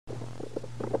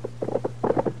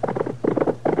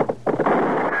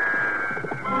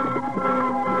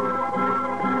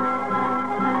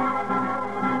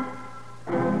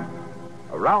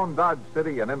Around Dodge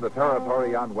City and in the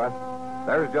territory on West,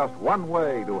 there's just one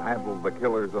way to handle the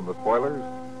killers and the spoilers,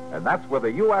 and that's with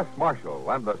a U.S. Marshal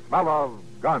and the smell of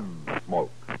gun smoke.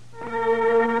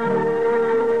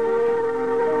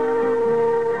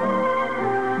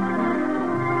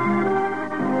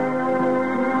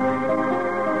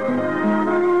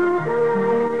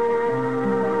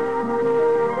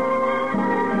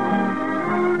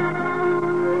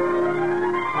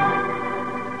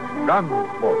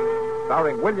 Gunsmoke,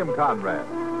 starring William Conrad.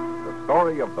 The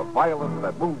story of the violence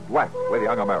that moved west with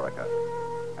young America.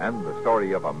 And the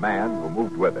story of a man who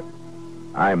moved with it.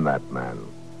 I'm that man.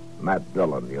 Matt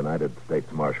Dillon, United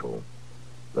States Marshal.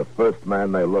 The first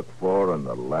man they look for and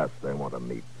the last they want to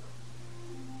meet.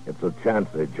 It's a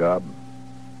chancy job,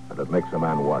 and it makes a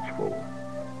man watchful.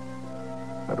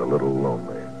 And a little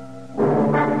lonely.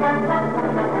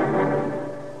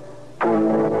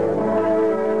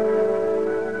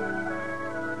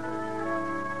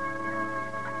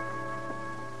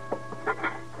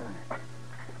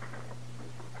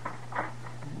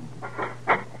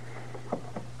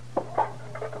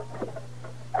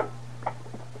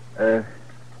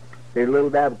 There's a little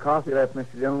dab of coffee left,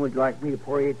 Mr. Dillon. Would you like me to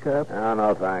pour you a cup? Oh,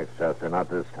 no, thanks, Chester. Not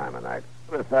this time of night.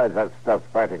 Besides, that stuff's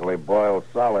practically boiled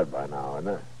solid by now,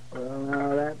 isn't it? Well,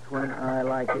 now, that's when I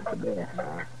like it the best.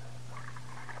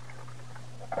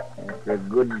 After a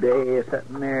good day of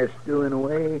sitting there stewing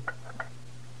away.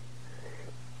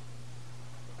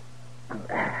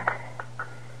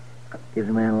 Gives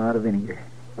a man a lot of vinegar.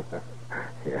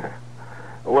 Yeah.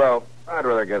 Well, I'd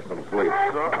rather get some sleep,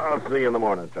 so I'll see you in the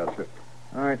morning, Chester.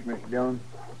 All right, Mr. Dillon.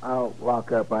 I'll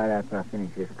walk up right after I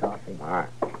finish this coffee. All right.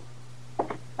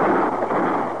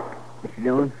 Mr.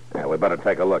 Dillon? Yeah, we better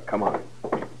take a look. Come on.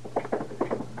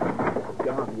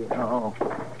 Oh.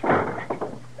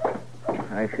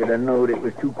 I should have known it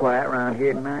was too quiet around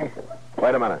here tonight.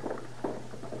 Wait a minute.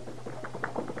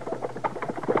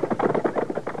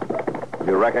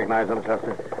 You recognize them,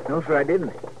 Chester? No, sir, I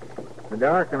didn't. The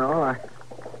dark and all,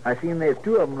 I seen there's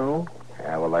two of them, though.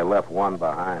 Yeah, well, they left one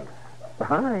behind.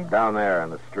 Behind? Down there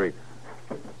in the street.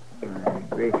 My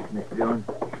gracious, Mr. Dillon.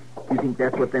 You think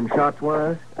that's what them shots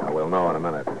was? We'll know in a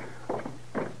minute.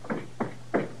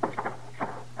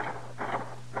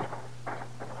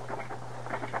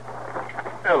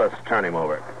 Now, let's turn him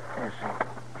over. Yes, sir.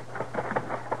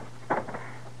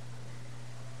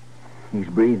 He's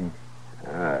breathing.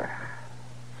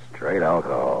 Straight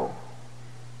alcohol.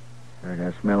 Sure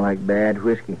does smell like bad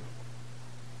whiskey. Is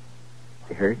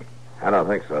he hurt? I don't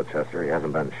think so, Chester. He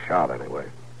hasn't been shot anyway.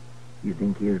 You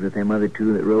think he was with them other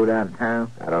two that rode out of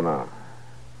town? I don't know.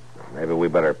 Maybe we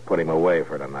better put him away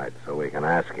for tonight so we can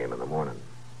ask him in the morning.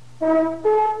 All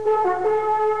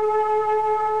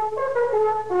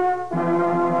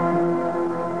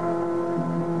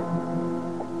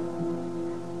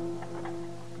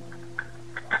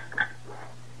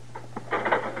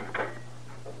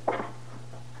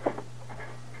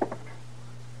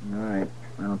right.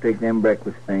 I'll take them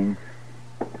breakfast things.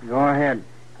 Go ahead.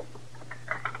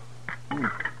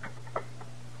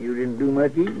 You didn't do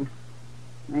much eating.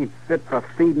 Ain't fit for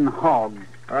feeding hogs.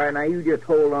 All right, now you just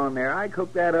hold on there. I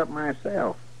cooked that up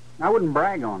myself. I wouldn't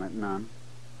brag on it none.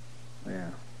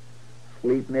 Well,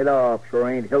 sleeping it off sure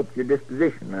ain't helped your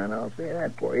disposition none, I'll say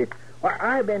that for you. Why,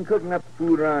 I've been cooking up the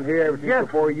food around here ever since Just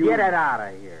before you... get it out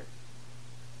of here.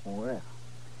 Well.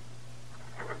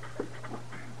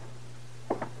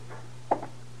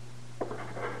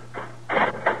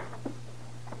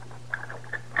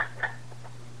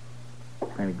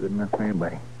 Ain't good enough for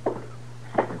anybody.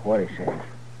 That's what he says.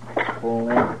 Full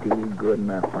empty, good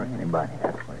enough for anybody.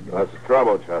 That's what it is. What's the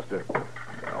trouble, Chester?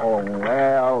 Oh,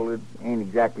 well, it ain't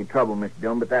exactly trouble, Mr.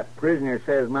 Dillon, but that prisoner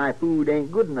says my food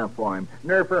ain't good enough for him,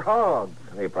 nor for hogs.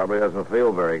 He probably doesn't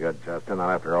feel very good, Chester, not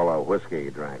after all that whiskey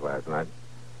he drank last night.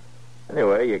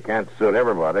 Anyway, you can't suit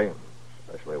everybody,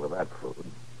 especially with that food.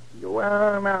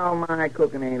 Well, now, my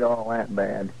cooking ain't all that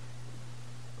bad.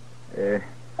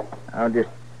 I'll just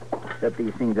set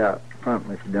these things out front,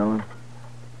 Mr. Dillon.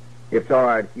 If it's all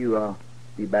right with you, I'll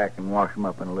be back and wash them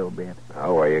up in a little bit.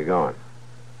 Oh, where you going?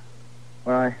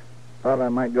 Well, I thought I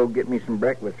might go get me some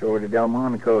breakfast over to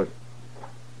Delmonico's.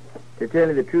 To tell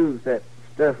you the truth, that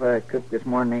stuff I cooked this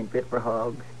morning ain't fit for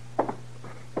hogs.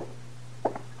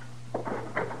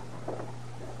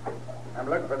 I'm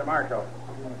looking for the marshal.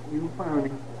 You found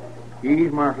him.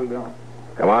 He's Marshal Dillon.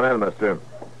 Come on in, mister.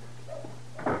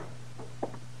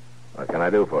 What can I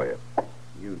do for you?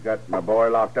 You got my boy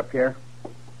locked up here?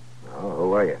 Oh,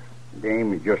 who are you?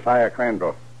 Name is Josiah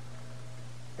Crandall.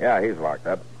 Yeah, he's locked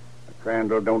up.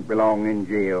 Crandall don't belong in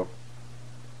jail.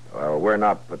 Well, we're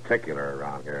not particular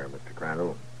around here, Mr.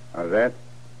 Crandall. How's that?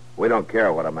 We don't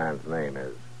care what a man's name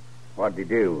is. What'd he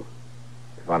do?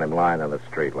 We found him lying on the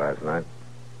street last night.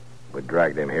 We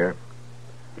dragged him here.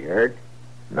 You hurt?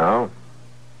 No?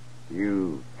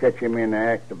 You catch him in an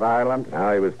act of violence?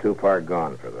 No, he was too far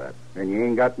gone for that. Then you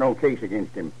ain't got no case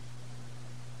against him.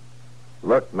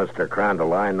 Look, Mr.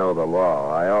 Crandall, I know the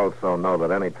law. I also know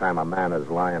that any time a man is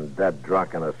lying dead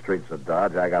drunk in the streets of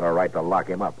Dodge, I got a right to lock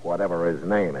him up, whatever his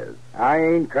name is. I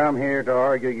ain't come here to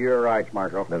argue your rights,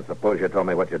 Marshal. Then suppose you told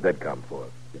me what you did come for.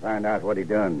 To find out what he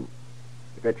done.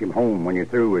 To fetch him home when you're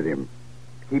through with him.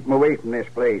 To keep him away from this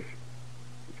place.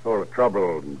 It's full of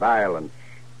trouble and violence.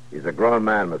 He's a grown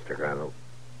man, Mr. Crandall.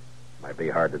 Might be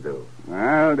hard to do.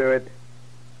 I'll do it.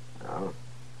 No?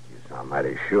 You sound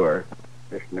mighty sure.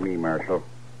 Listen to me, Marshal.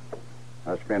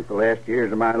 I spent the last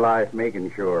years of my life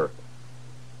making sure.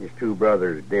 His two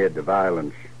brothers dead to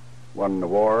violence. One in the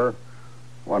war,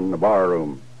 one in the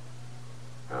barroom.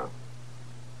 Oh.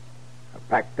 I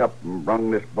packed up and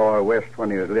brung this boy west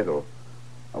when he was little.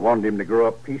 I wanted him to grow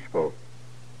up peaceful.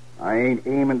 I ain't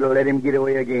aiming to let him get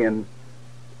away again.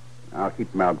 I'll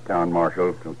keep him out of town,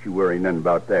 Marshal. Don't you worry none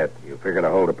about that. You figure to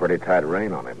hold a pretty tight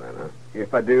rein on him then, huh?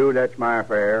 If I do, that's my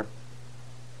affair.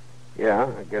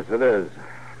 Yeah, I guess it is.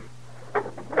 All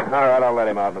right, I'll let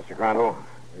him out, Mr. Crandall.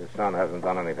 Your son hasn't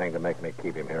done anything to make me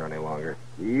keep him here any longer.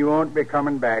 He won't be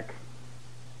coming back.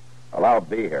 Well, I'll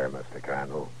be here, Mr.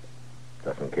 Crandall,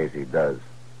 just in case he does.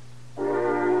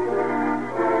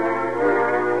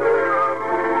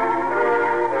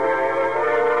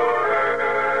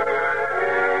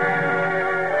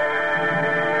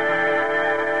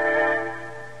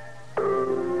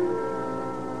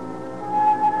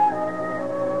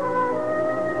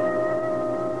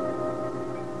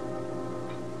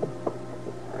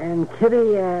 And, Kitty,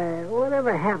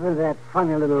 whatever happened to that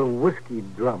funny little whiskey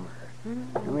drummer?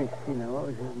 Let me see now. What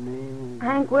was his name?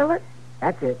 Hank Willett?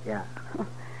 That's it, yeah.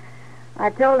 I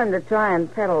told him to try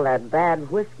and peddle that bad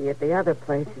whiskey at the other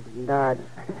places in Dodge.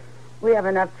 We have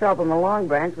enough trouble in the Long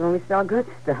Branch when we sell good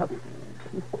stuff.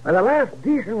 Well, the last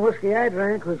decent whiskey I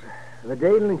drank was the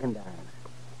day Lincoln died.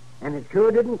 And it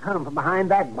sure didn't come from behind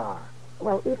that bar.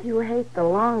 Well, if you hate the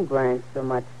Long Branch so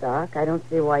much, Doc, I don't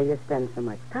see why you spend so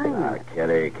much time Ah,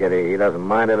 there. Kitty, he doesn't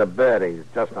mind it a bit. He's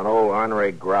just an old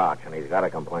ornery grouch, and he's got to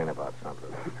complain about something.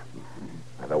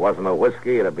 If there wasn't a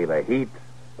whiskey, it'd be the heat.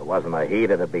 If there wasn't a heat,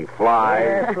 it'd be flies.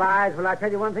 Yeah, flies. Well, I'll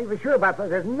tell you one thing for sure about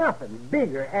those. There's nothing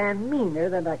bigger and meaner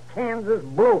than a Kansas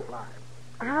blowfly.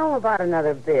 How about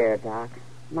another beer, Doc?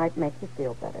 Might make you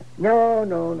feel better.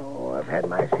 No. I've had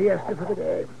my siesta for the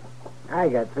day. I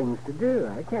got things to do.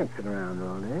 I can't sit around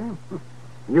all day.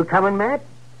 You coming, Matt?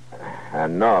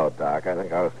 No, Doc. I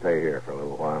think I'll stay here for a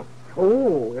little while.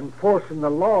 Oh, enforcing the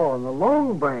law on the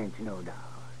Long Branch, no doubt.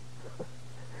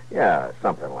 Yeah,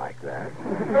 something like that.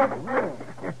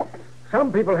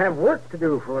 Some people have work to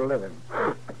do for a living.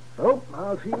 So,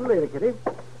 I'll see you later, Kitty.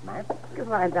 Matt?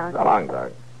 Goodbye, Doc. So long,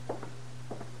 Doc.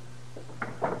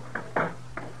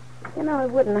 You know,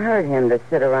 it wouldn't hurt him to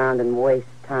sit around and waste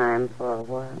time for a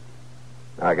while.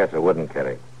 I guess it wouldn't,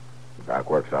 Kitty. Doc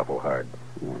works awful hard.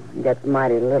 Yeah, he gets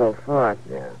mighty little for it.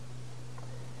 Yeah.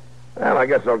 Well, I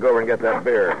guess I'll go over and get that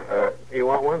beer. You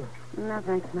want one? No,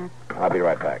 thanks, Matt. I'll be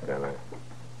right back, then.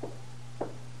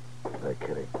 Hey,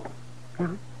 Kitty. Yeah?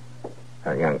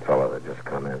 A young fellow that just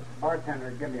come in.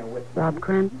 Bartender, give me a whiskey. Rob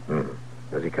Crandall?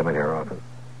 Does he come in here often?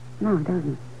 No, he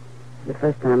doesn't. It's the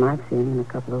first time I've seen him in a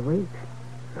couple of weeks.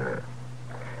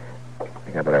 I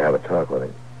think I better have a talk with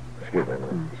him. Excuse me a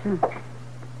minute. Sure.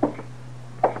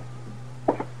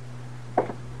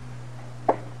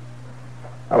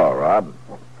 Hello, Rob.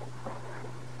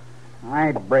 I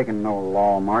ain't breaking no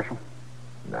law, Marshal.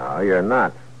 No, you're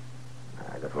not.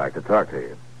 I'd just like to talk to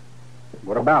you.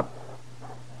 What about?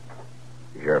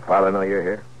 Does your father know you're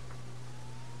here?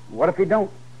 What if he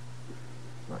don't?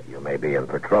 Well, you may be in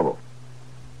for trouble.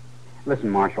 Listen,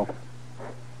 Marshal.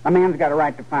 A man's got a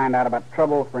right to find out about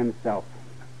trouble for himself.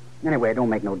 Anyway, it don't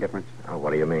make no difference. Oh,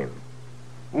 what do you mean?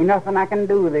 Ain't nothing I can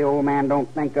do the old man don't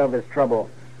think of as trouble.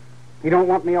 He don't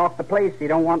want me off the place. He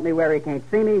don't want me where he can't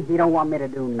see me. He don't want me to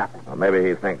do nothing. Well, maybe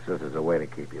he thinks this is a way to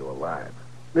keep you alive.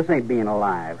 This ain't being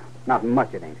alive. Not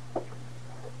much it ain't.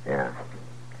 Yeah.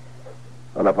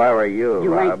 Well, if I were you,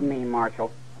 You Rob... ain't me,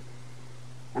 Marshal.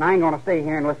 And I ain't going to stay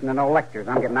here and listen to no lectures.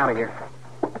 I'm getting out of here.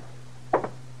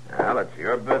 Well, it's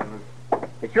your business.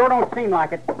 It sure don't seem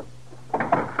like it.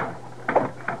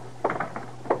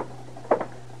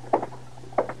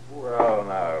 Well,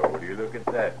 now, would you look at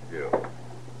that, Joe?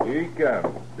 Here he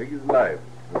comes, big as life.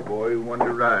 The boy who wanted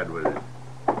to ride with us.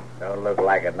 Don't look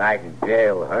like a night in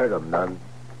jail hurt him none.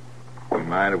 You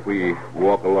mind if we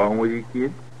walk along with you,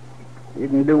 kid? You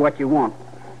can do what you want.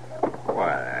 Well,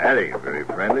 Why, that ain't very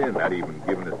friendly, and not even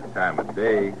giving us the time of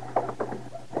day.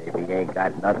 Maybe he ain't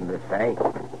got nothing to say.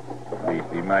 At least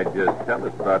he might just tell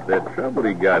us about that trouble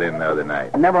he got in the other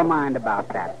night. Never mind about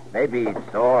that. Maybe he's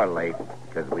sore late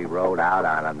because we rode out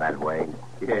on him that way.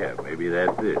 Yeah, maybe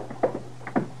that's it.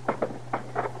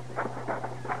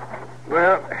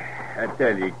 Well, I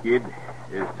tell you, kid,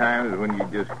 there's times when you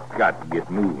just got to get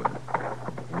moving.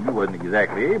 And you wasn't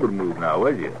exactly able to move now,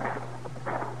 was you?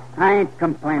 I ain't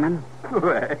complaining. Well,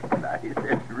 that's nice.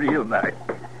 That's real nice.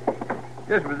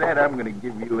 Just for that, I'm going to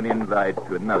give you an invite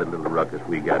to another little ruckus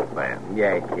we got planned.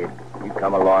 Yeah, kid. You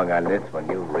come along on this one,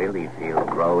 you really feel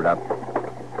growed up.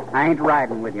 I ain't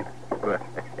riding with you.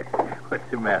 What's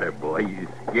the matter, boy? You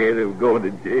scared of going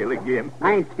to jail again?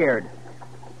 I ain't scared.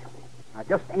 I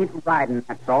just ain't riding,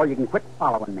 that's all. You can quit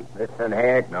following me. Listen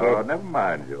here, kid. No, never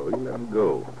mind, Joe. You let him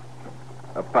go.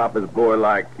 A papa's boy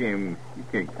like him, you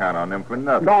can't count on him for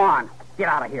nothing. Go on. Get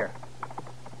out of here.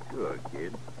 Sure,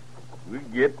 kid. We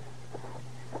get.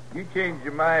 You change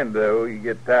your mind, though. You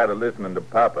get tired of listening to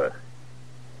Papa.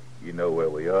 You know where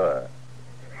we are.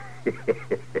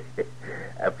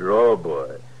 After all,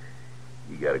 boy,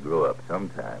 you got to grow up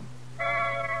sometime.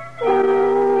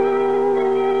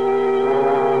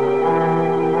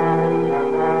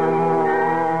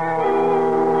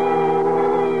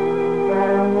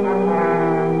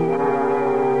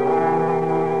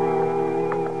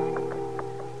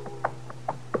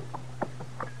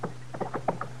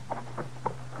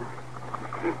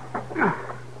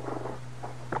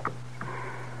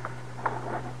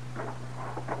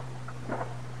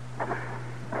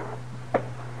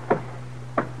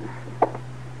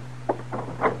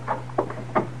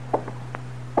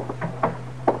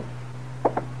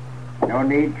 No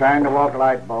need trying to walk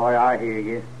light, boy. I hear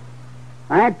you.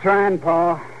 I ain't trying,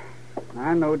 Pa.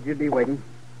 I knowed you'd be waiting.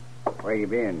 Where you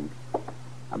been?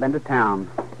 I've been to town,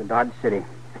 to Dodge City.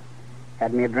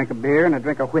 Had me a drink of beer and a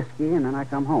drink of whiskey, and then I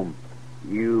come home.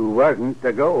 You wasn't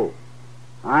to go.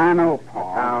 I know, A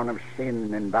Pa. town of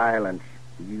sin and violence.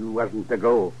 You wasn't to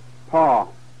go. Pa,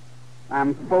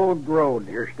 I'm full growed.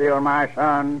 You're still my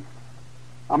son.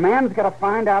 A man's got to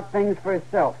find out things for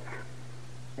himself.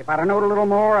 If I'd have known a little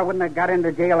more, I wouldn't have got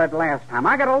into jail that last time.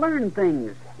 I got to learn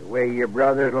things. The way your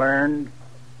brothers learned.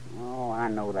 Oh, I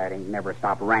know that ain't never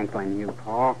stopped rankling you,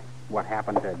 Pa. What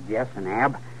happened to Jess and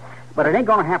Ab. But it ain't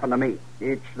going to happen to me.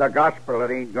 It's the gospel that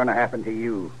ain't going to happen to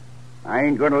you. I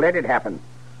ain't going to let it happen.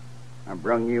 I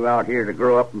brung you out here to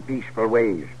grow up in peaceful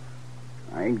ways.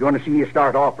 I ain't going to see you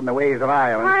start off in the ways of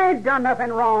violence. I ain't done nothing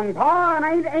wrong, Pa, and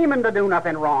I ain't aiming to do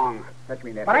nothing wrong. Touch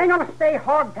me that But I whip. ain't going to stay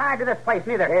hog-tied to this place,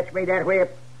 neither. Fetch me that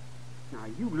whip. Now,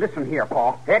 you listen here,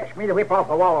 Pa. Fetch me the whip off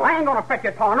the wall. I ain't going to fetch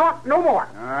it, Pa. No more.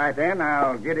 All right, then.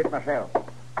 I'll get it myself.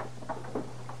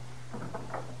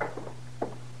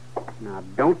 Now,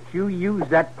 don't you use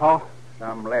that, Pa.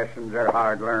 Some lessons are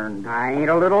hard learned. I ain't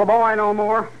a little boy no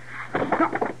more.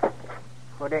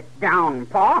 Put it down,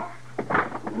 Pa.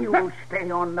 You stay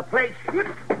on the place. Give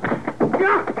it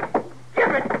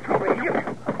to me.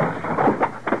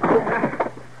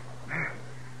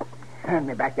 Hand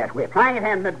me back that whip. I ain't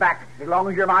handing it back. As long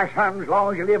as you're my son, as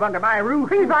long as you live under my roof.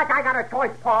 Seems like I got a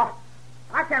choice, Pa.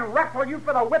 I can wrestle you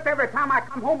for the whip every time I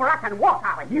come home, or I can walk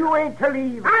out of here. You ain't to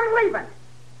leave. I'm leaving.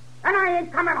 And I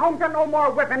ain't coming home to no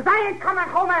more whippings. I ain't coming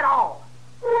home at all.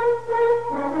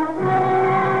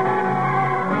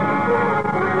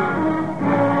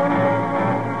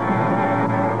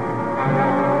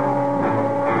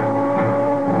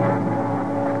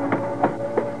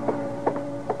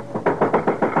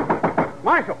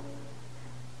 Marshal!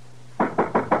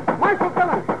 Marshal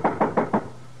Dillon!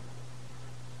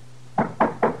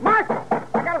 Marshal!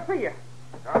 I gotta see you.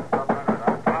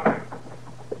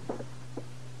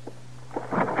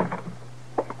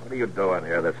 What are you doing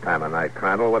here this time of night,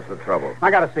 Crandall? What's the trouble?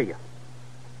 I gotta see you.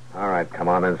 All right, come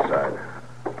on inside.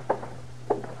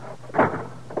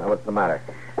 Now, what's the matter?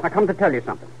 I come to tell you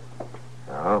something.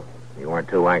 Oh, you weren't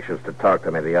too anxious to talk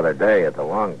to me the other day at the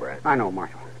Long Branch. I know,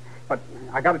 Marshal. But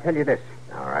I gotta tell you this.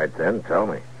 All right, then, tell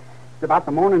me. It's about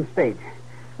the morning stage.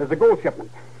 There's a gold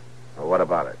shipment. Well, what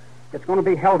about it? It's going to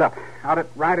be held up out at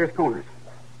Ryder's Corners.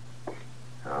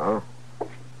 Oh?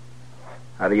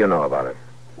 How do you know about it?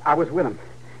 I was with them.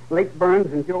 Lake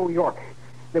Burns and Joe York.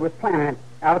 They was planning it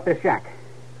out at their shack.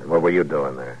 And what were you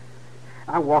doing there?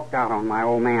 I walked out on my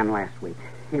old man last week.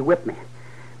 He whipped me.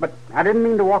 But I didn't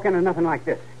mean to walk into nothing like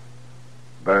this.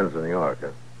 Burns in New York,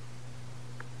 huh?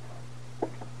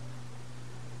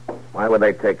 Why would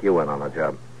they take you in on the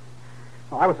job?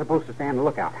 Well, I was supposed to stand the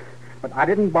lookout. But I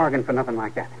didn't bargain for nothing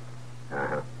like that.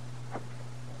 Uh-huh.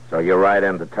 So you ride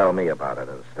in to tell me about it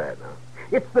instead, huh?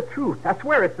 It's the truth. I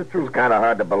swear it's the truth. It's kind of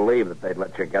hard to believe that they'd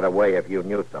let you get away if you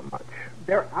knew so much.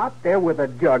 They're out there with a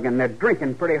jug, and they're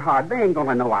drinking pretty hard. They ain't going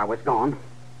to know I was gone.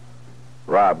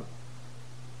 Rob,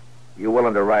 you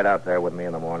willing to ride out there with me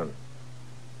in the morning?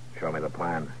 Show me the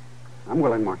plan. I'm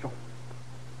willing, Marshal.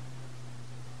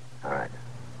 All right.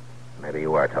 Maybe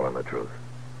you are telling the truth.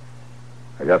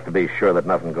 And just to be sure that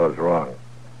nothing goes wrong,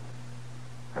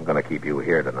 I'm going to keep you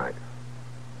here tonight.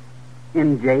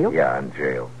 In jail? Yeah, in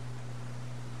jail.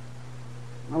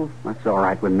 Well, that's all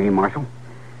right with me, Marshal.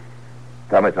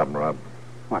 Tell me something, Rob.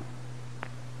 What?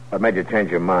 What made you change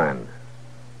your mind?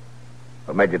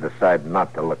 What made you decide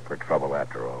not to look for trouble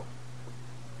after all?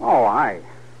 Oh, I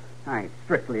ain't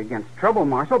strictly against trouble,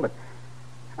 Marshal, but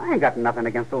I ain't got nothing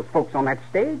against those folks on that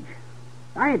stage.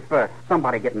 I ain't for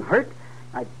somebody getting hurt.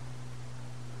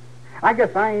 I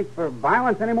guess I ain't for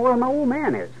violence any more than my old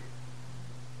man is.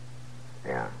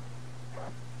 Yeah.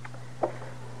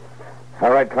 All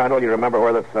right, Crandall, you remember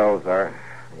where the cells are.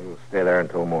 You stay there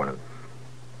until morning.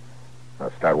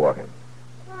 Now start walking.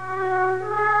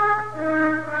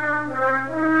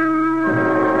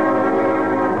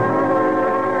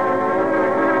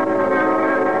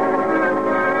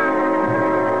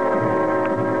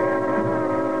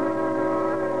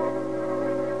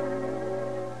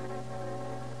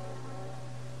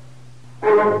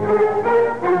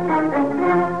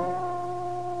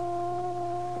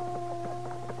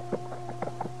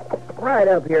 Right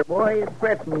up here, boy. It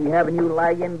frets me having you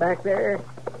lagging back there.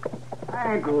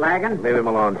 I ain't lagging. Leave him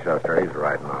alone, Chester. He's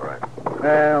riding all right.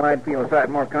 Well, I'd feel a sight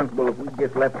more comfortable if we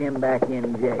just left him back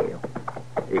in jail.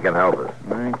 He can help us.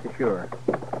 I ain't so sure.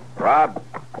 Rob,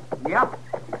 Yep.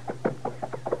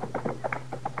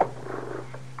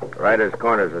 Ryder's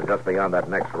Corners is just beyond that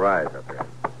next rise up there.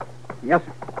 Yes,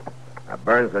 sir. Now,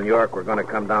 Burns and York, we're going to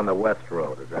come down the west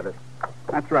road. Is that it?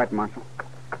 That's right, Marshal.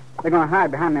 They're going to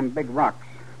hide behind them big rocks.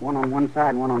 One on one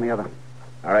side and one on the other.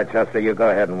 All right, Chester, you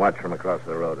go ahead and watch from across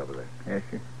the road over there. Yes,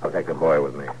 sir. I'll take the boy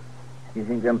with me. You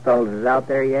think them fellas is out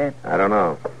there yet? I don't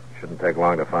know. Shouldn't take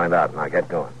long to find out. Now get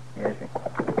going. Yes, sir.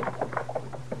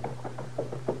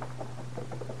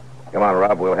 Come on,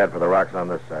 Rob. We'll head for the rocks on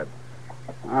this side.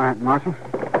 All right, Marshal.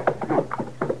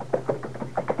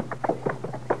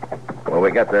 When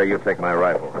we get there, you take my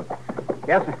rifle, huh?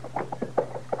 Yes, sir.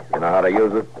 You know how to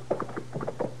use it?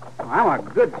 I'm a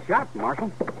good shot,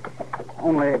 Marshal.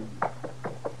 Only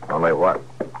Only what?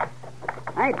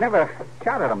 I ain't never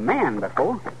shot at a man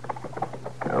before.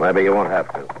 Well, maybe you won't have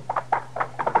to.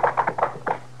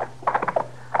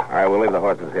 All right, we'll leave the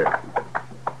horses here.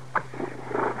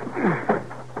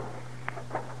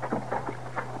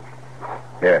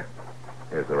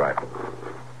 Here's the rifle.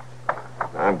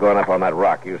 Now, I'm going up on that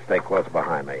rock. You stay close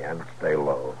behind me and stay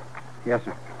low. Yes,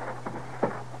 sir.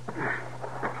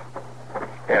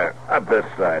 Here, up this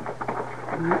side.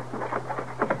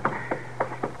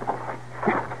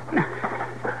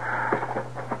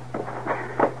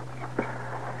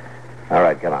 All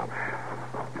right, get on.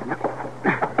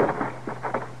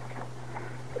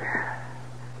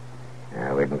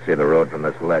 Yeah, we can see the road from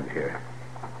this ledge here.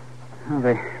 Well,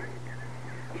 they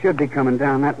should be coming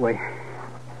down that way.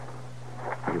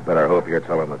 You better hope you're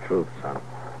telling the truth, son.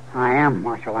 I am,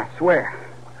 Marshal, I swear.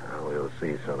 Well, we'll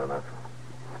see soon enough.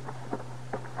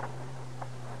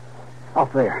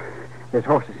 Off there. There's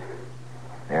horses.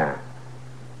 Yeah.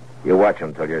 You watch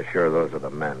them till you're sure those are the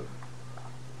men.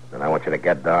 Then I want you to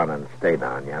get down and stay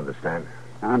down, you understand?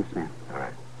 I understand. All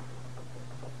right.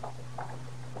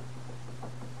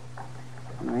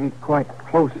 They ain't quite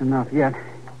close enough yet.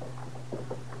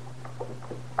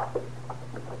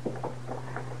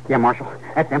 Yeah, Marshal.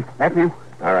 That's him. That's him.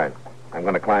 All right. I'm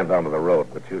going to climb down to the road,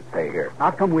 but you stay here.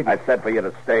 I'll come with you. I said for you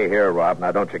to stay here, Rob.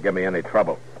 Now, don't you give me any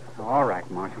trouble. All right,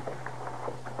 Marshal.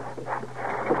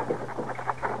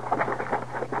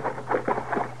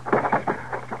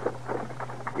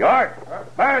 York!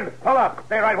 Burns, pull up.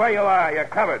 Stay right where you are. You're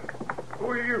covered. Who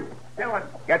are you? Dylan,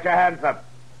 get your hands up.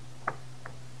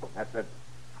 That's it.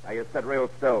 Now you sit real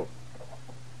still.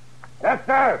 Yes,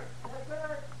 sir. Yes,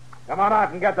 sir. Come on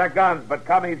out and get their guns, but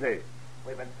come easy.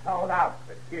 We've been sold out.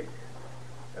 The kid.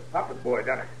 The puppet boy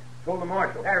done it. Told the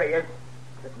marshal. There he is.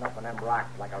 Sitting up on them rocks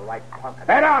like a right punk.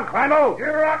 Head on, Crandall. You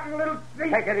rotten little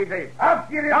thief. Take it easy. I'll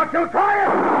get him. Don't you try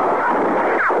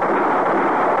it!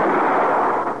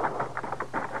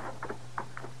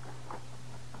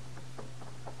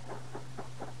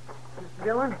 Mr.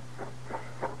 Dillon?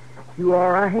 You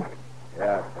all right?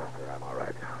 Yeah, Chester, I'm all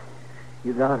right.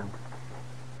 You got him.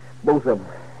 Both of them.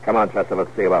 Come on, Chester,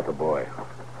 let's see about the boy.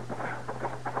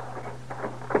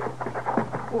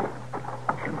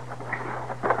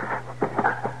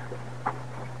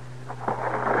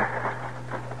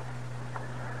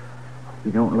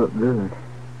 He don't look good.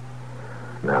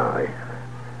 No,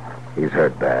 he's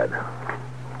hurt bad.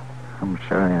 I'm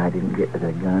sorry I didn't get to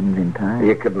the guns in time.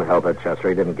 You couldn't help it, Chester.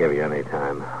 He didn't give you any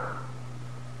time.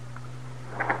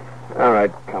 All right,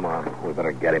 come on. We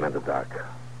better get him into dock.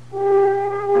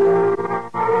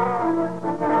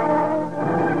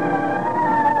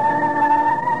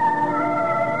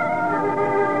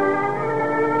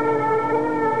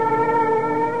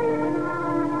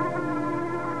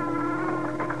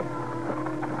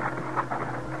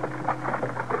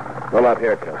 Pull up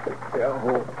here, Chester.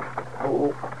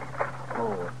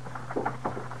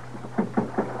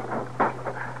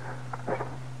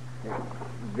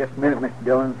 Just a minute, Mr.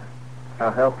 Dillon.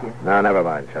 I'll help you. No, never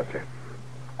mind, Chester.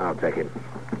 I'll take him.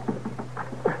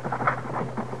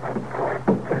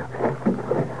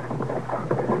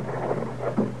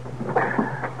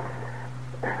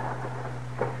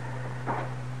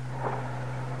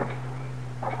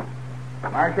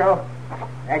 Marshal,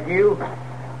 that you?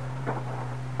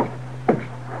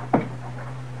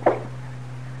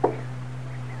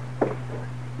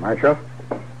 Marshal?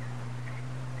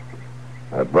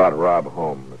 I brought Rob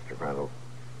home, Mr. Crandall.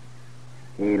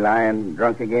 He lying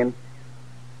drunk again?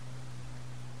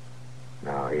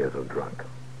 No, he isn't drunk.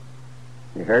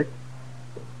 He hurt?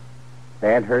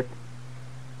 Bad hurt?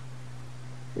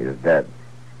 He's dead.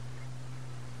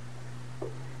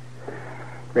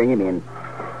 Bring him in.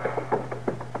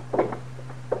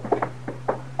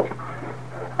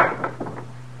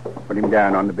 Put him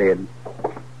down on the bed.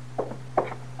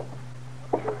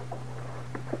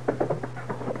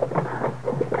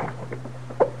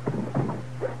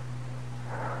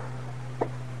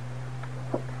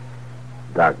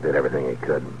 Doc did everything he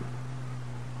could.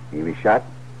 He was shot?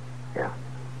 Yeah.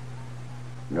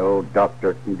 No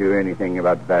doctor can do anything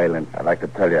about violence. I'd like to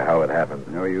tell you how it happened.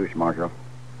 No use, Marshal.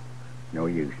 No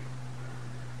use.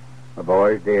 My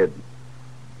boy's dead.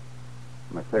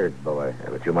 My third boy. Yeah,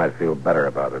 but you might feel better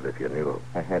about it if you knew.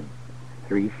 I had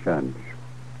 3 sons.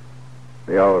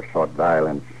 They all sought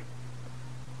violence.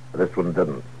 But this one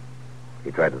didn't. He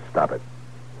tried to stop it.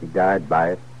 He died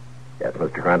by it. Yes,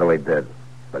 Mr. Crandall, he did.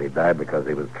 But he died because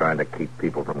he was trying to keep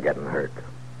people from getting hurt.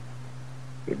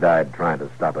 He died trying to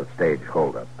stop a stage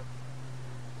holdup.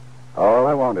 All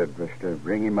I wanted was to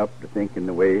bring him up to think in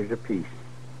the ways of peace.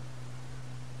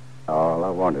 All I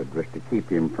wanted was to keep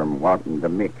him from wanting to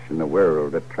mix in the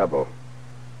world of trouble.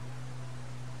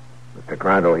 Mr.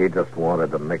 Crandall, he just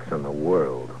wanted to mix in the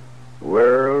world. The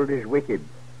world is wicked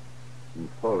and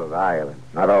full of violence.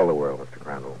 Not all the world, Mr.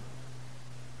 Crandall.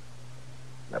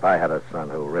 If I had a son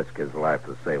who risked his life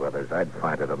to save others, I'd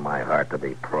find it in my heart to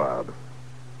be proud.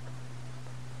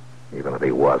 Even if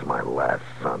he was my last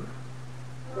son.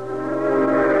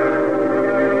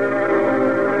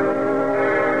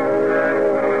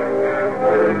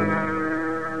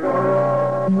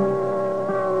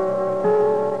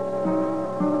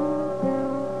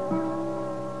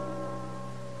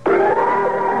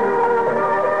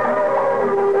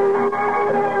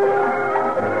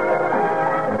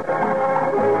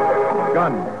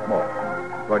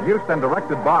 Gunsmoke. Produced and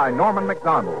directed by Norman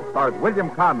McDonald, stars William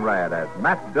Conrad as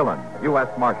Matt Dillon, U.S.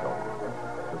 Marshal.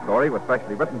 The story was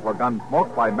specially written for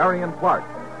Gunsmoke by Marion Clark,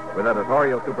 with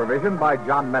editorial supervision by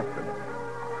John Meston.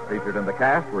 Featured in the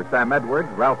cast were Sam Edwards,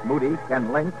 Ralph Moody,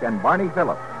 Ken Lynch, and Barney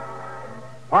Phillips.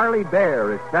 Parley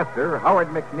Bear is Chester, Howard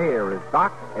McNear is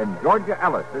Doc, and Georgia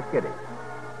Ellis is Kitty.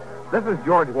 This is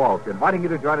George Walsh inviting you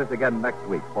to join us again next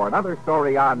week for another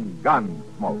story on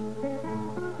Gunsmoke.